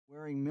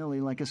Wearing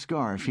Millie like a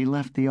scarf, he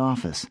left the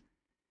office.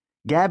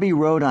 Gabby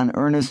rode on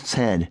Ernest's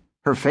head,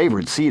 her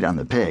favorite seat on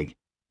the pig,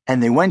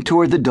 and they went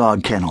toward the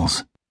dog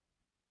kennels.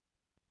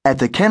 At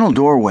the kennel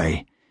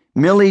doorway,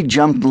 Millie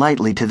jumped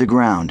lightly to the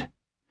ground.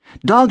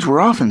 Dogs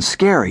were often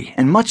scary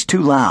and much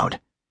too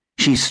loud.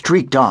 She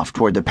streaked off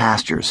toward the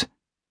pastures.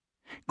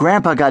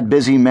 Grandpa got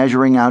busy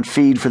measuring out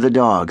feed for the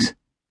dogs.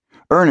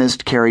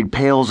 Ernest carried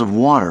pails of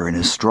water in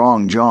his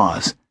strong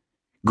jaws.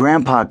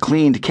 Grandpa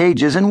cleaned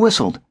cages and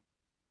whistled.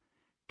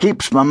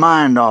 "Keeps my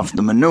mind off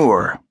the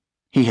manure,"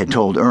 he had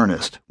told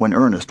Ernest when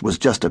Ernest was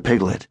just a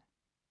piglet.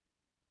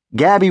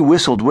 Gabby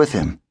whistled with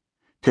him.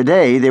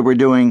 Today they were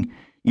doing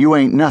 "You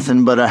Ain't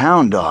Nothin' But a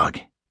Hound Dog"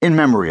 in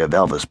memory of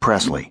Elvis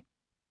Presley.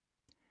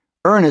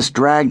 Ernest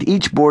dragged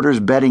each boarder's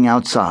bedding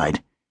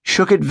outside,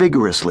 shook it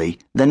vigorously,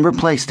 then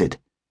replaced it.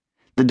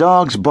 The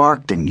dogs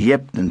barked and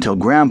yipped until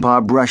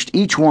Grandpa brushed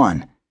each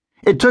one.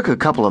 It took a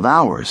couple of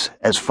hours,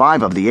 as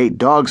 5 of the 8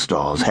 dog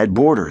stalls had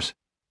boarders.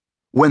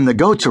 When the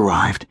goats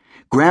arrived,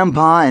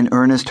 Grandpa and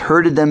Ernest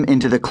herded them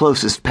into the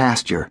closest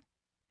pasture.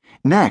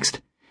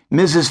 Next,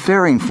 Mrs.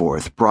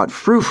 Faringforth brought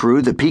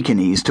Frou-Frou the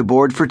Pekingese to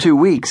board for 2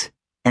 weeks,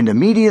 and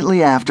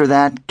immediately after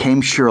that came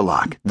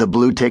Sherlock, the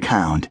blue-tick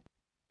hound.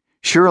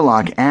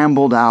 Sherlock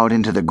ambled out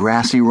into the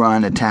grassy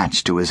run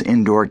attached to his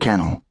indoor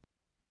kennel.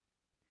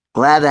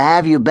 "Glad to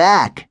have you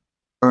back,"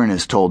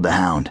 Ernest told the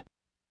hound.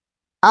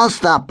 "I'll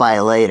stop by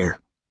later,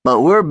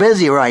 but we're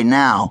busy right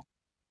now."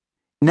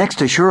 Next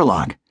to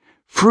Sherlock,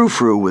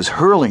 Frou-Frou was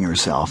hurling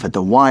herself at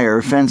the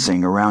wire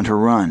fencing around her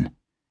run.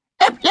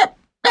 Yip, yip,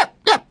 yip,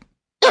 yip,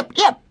 yip,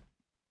 yip.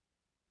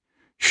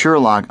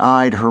 Sherlock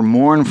eyed her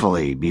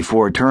mournfully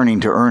before turning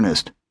to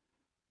Ernest.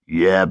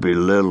 "Yappy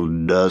little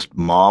dust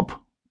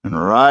mop,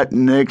 and right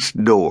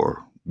next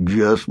door.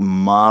 Just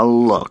my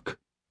luck."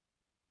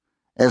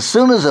 "As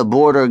soon as a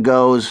boarder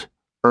goes,"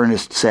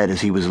 Ernest said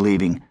as he was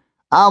leaving,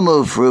 "I'll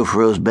move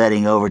Frou-Frou's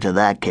bedding over to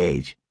that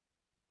cage."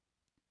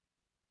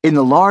 In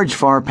the large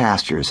far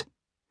pastures,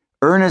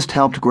 Ernest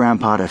helped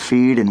Grandpa to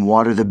feed and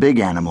water the big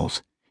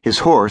animals, his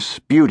horse,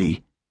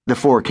 Beauty, the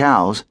 4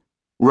 cows,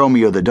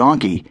 Romeo the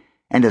donkey,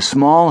 and a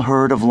small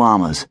herd of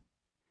llamas.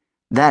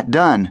 That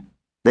done,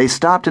 they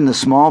stopped in the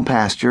small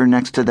pasture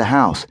next to the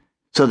house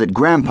so that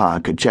Grandpa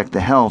could check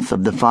the health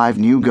of the 5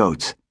 new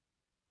goats.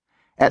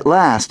 At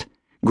last,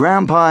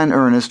 Grandpa and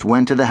Ernest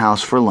went to the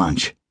house for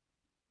lunch.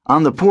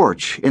 On the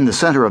porch, in the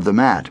center of the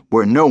mat,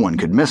 where no one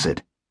could miss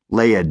it,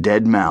 lay a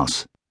dead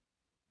mouse.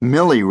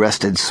 Millie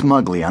rested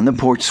smugly on the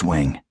porch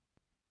swing.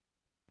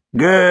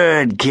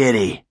 "Good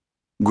kitty."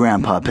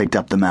 Grandpa picked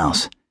up the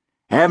mouse.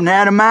 "Haven't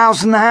had a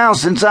mouse in the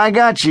house since I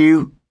got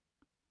you."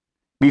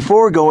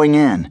 Before going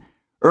in,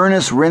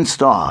 Ernest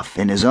rinsed off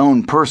in his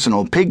own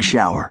personal pig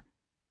shower.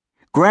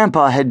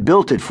 Grandpa had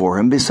built it for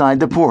him beside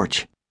the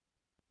porch.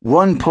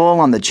 One pull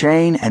on the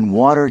chain and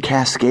water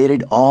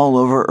cascaded all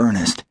over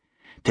Ernest.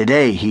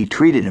 Today he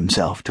treated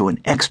himself to an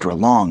extra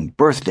long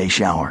birthday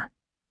shower.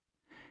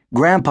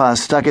 Grandpa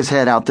stuck his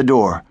head out the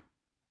door.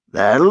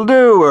 "That'll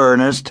do,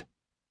 Ernest."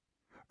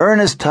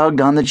 Ernest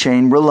tugged on the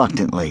chain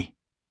reluctantly.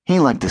 He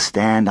liked to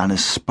stand on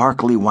his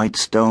sparkly white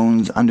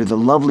stones under the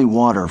lovely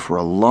water for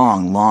a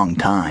long, long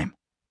time.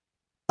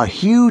 A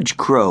huge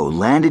crow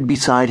landed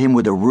beside him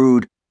with a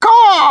rude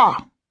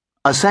caw,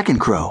 a second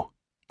crow,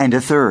 and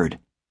a third.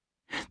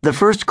 The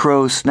first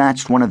crow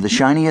snatched one of the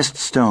shiniest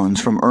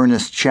stones from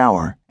Ernest's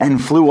shower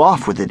and flew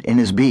off with it in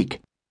his beak.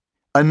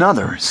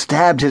 Another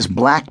stabbed his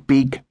black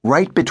beak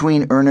right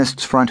between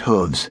Ernest's front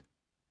hooves.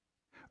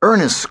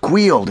 Ernest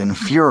squealed in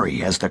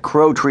fury as the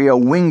crow trio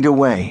winged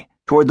away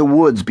toward the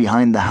woods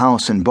behind the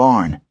house and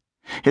barn.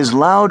 His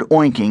loud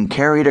oinking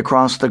carried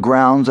across the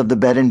grounds of the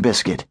Bed and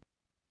Biscuit.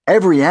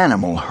 Every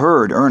animal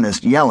heard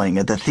Ernest yelling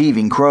at the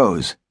thieving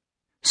crows.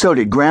 So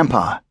did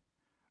Grandpa.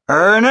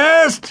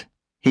 "Ernest!"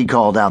 he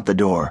called out the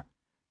door.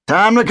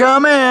 "Time to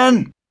come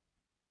in."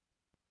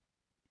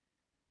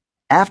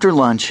 After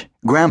lunch,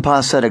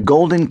 Grandpa set a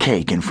golden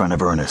cake in front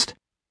of Ernest.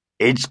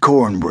 "It's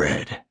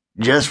cornbread,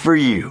 just for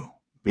you,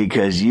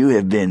 because you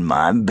have been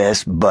my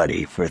best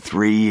buddy for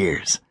 3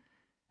 years.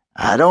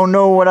 I don't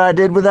know what I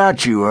did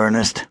without you,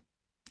 Ernest.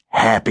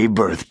 Happy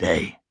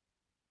birthday."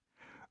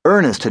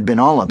 Ernest had been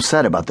all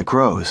upset about the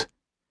crows.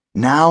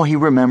 Now he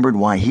remembered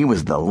why he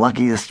was the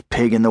luckiest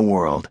pig in the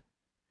world.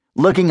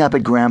 Looking up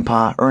at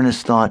Grandpa,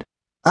 Ernest thought,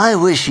 "I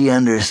wish he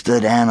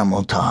understood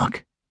animal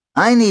talk.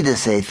 I need to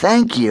say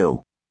thank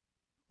you."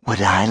 "Would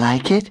I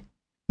like it?"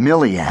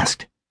 Millie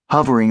asked,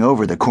 hovering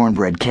over the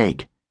cornbread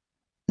cake.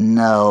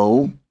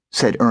 "No,"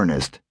 said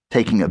Ernest,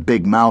 taking a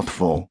big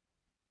mouthful.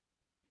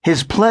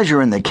 His pleasure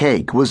in the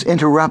cake was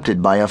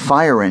interrupted by a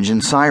fire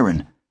engine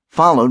siren,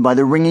 followed by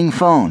the ringing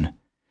phone.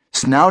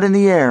 Snout in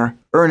the air,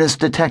 Ernest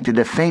detected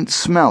a faint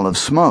smell of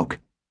smoke.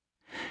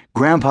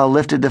 Grandpa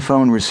lifted the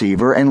phone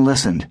receiver and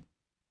listened.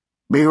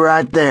 "Be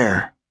right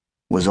there,"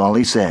 was all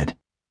he said.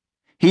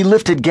 He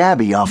lifted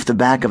Gabby off the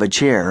back of a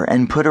chair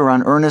and put her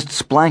on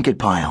Ernest's blanket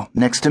pile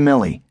next to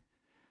Millie.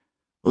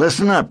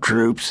 "Listen up,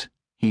 troops,"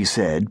 he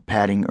said,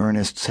 patting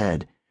Ernest's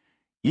head.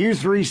 "You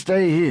 3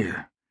 stay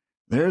here.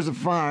 There's a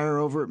fire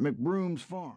over at McBroom's farm."